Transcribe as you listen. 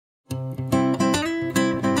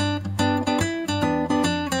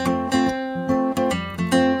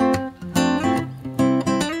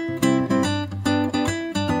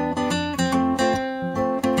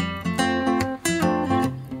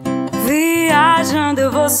Viajando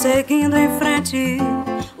eu vou seguindo em frente,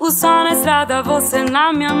 o sol na estrada, você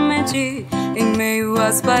na minha mente, em meio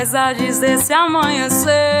às paisagens desse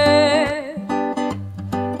amanhecer.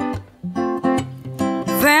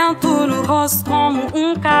 Vento no rosto como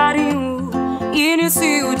um carinho,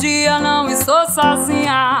 inicio o dia, não estou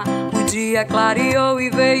sozinha. O dia clareou e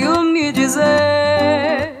veio me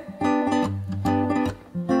dizer: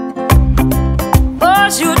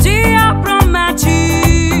 hoje o dia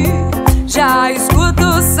promete, já escuto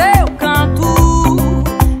o seu canto.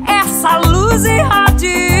 Essa luz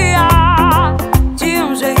irradia de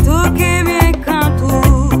um jeito que me encanto.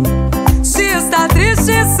 Se está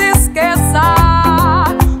triste, se esqueça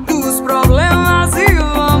dos problemas e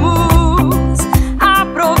vamos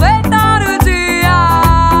aproveitar o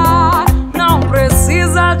dia. Não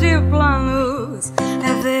precisa de planos,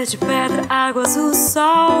 é verde, pedra, água azul,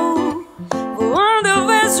 sol. Voando eu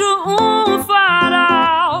vejo um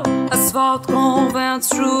farol, asfalto com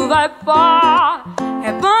vento, chuva e pó,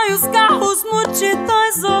 rebanho, os carros,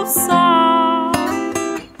 multidões ou só.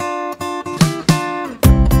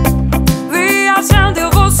 Viajando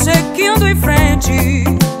eu vou seguindo em frente,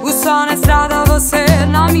 o sol na estrada, você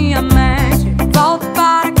na minha mente. Volto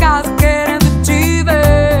para casa querendo te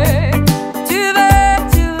ver, te ver,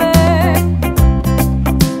 te ver,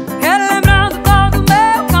 relembrando todo o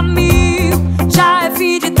meu caminho. Já é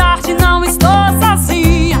fim de tarde, não estou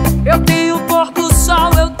sozinha. Eu tenho o pôr do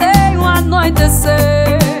sol, eu tenho o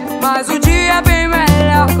anoitecer, mas o dia é bem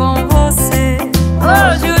melhor com você.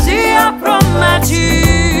 Hoje o dia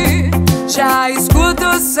promete, já escuto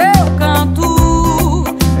o seu canto.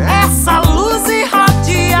 Essa luz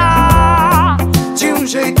irradia de um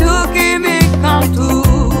jeito que me encanto.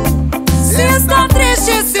 Se está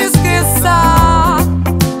triste, se esqueça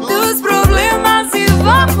dos problemas e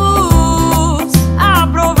vamos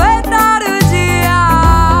aproveitar o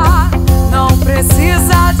dia. Não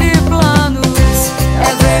precisa de planos,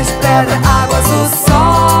 é verde, pedra, água azul,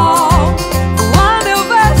 sol. Quando eu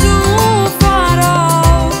vejo um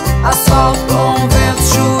farol, asfalto com vento,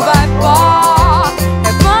 chuva e pó,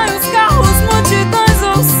 rebanho, os carros, multidões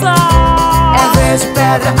ou só. É verde,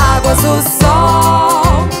 pedra, água azul, sol.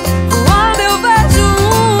 Quando eu vejo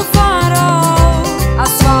um farol,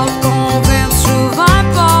 asfalto com vento, chuva e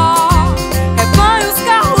pó, rebanho, os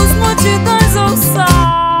carros, multidões ou só.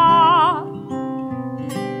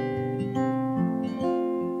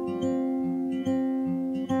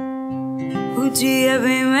 O dia é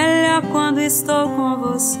bem melhor quando estou com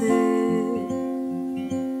você.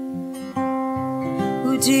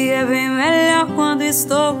 O dia é bem melhor quando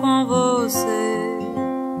estou com você.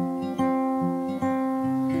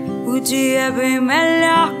 O dia é bem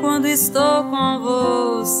melhor quando estou com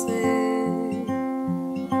você.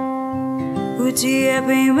 O dia é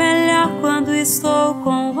bem melhor quando estou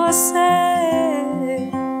com você.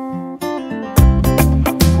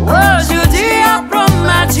 Hoje o dia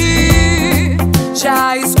promete,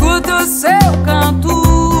 já escuto o seu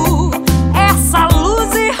canto. Essa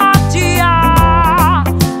luz irradia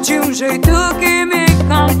de um jeito que me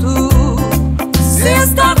encanto. Se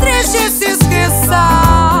está triste, se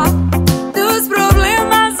esqueça dos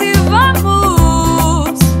problemas e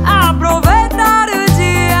vamos aproveitar o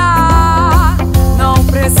dia. Não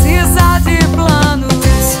precisa de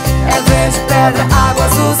planos, é verde, pedra, água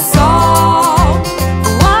azul, sol.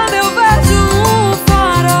 Quando eu vejo um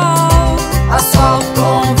farol, asfalto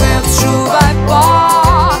com vento, chuva e pó,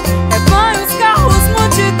 rebanho, os carros,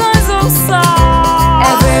 multidões ou só. É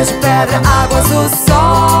verde, pedra, água azul,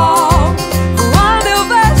 sol. Quando eu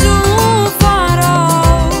vejo um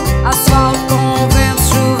farol, asfalto com vento,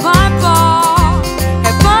 chuva e pó,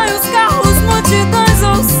 rebanho, os carros, multidões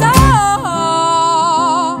ou só.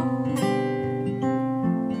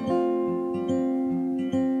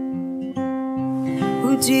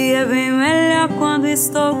 O dia é bem melhor quando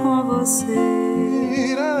estou com você.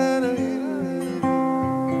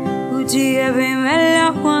 O dia é bem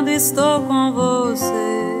melhor quando estou com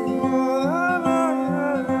você.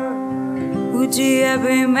 O dia é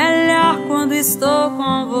bem melhor quando estou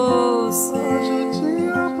com você.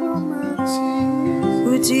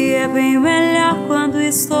 O dia é bem melhor quando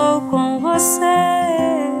estou com você.